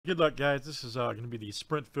Good luck, guys. This is going to be the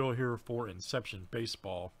sprint fill here for Inception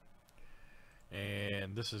Baseball.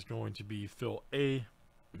 And this is going to be fill A.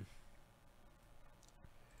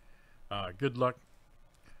 Good luck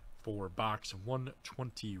for box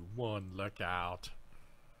 121. Look out.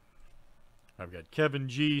 I've got Kevin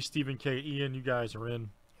G, Stephen K, Ian. You guys are in.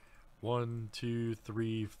 1, 2,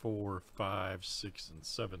 3, 4, 5, 6, and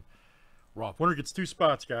 7. We're off. Winner gets 2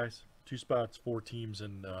 spots, guys. 2 spots, 4 teams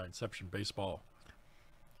in Inception Baseball.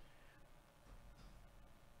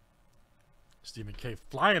 Stephen K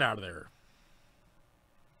flying out of there.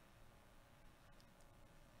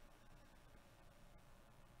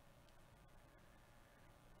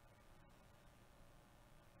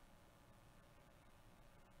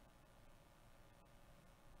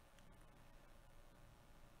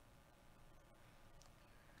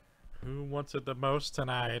 Who wants it the most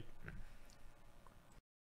tonight?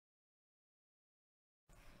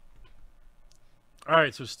 All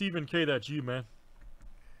right, so Stephen K, that's you, man.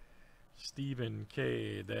 Stephen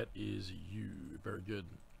K, that is you. Very good.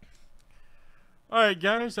 All right,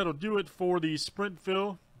 guys, that'll do it for the sprint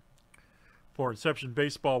fill for Inception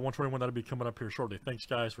Baseball 121. That'll be coming up here shortly. Thanks,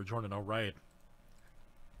 guys, for joining. All right.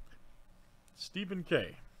 Stephen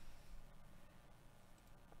K.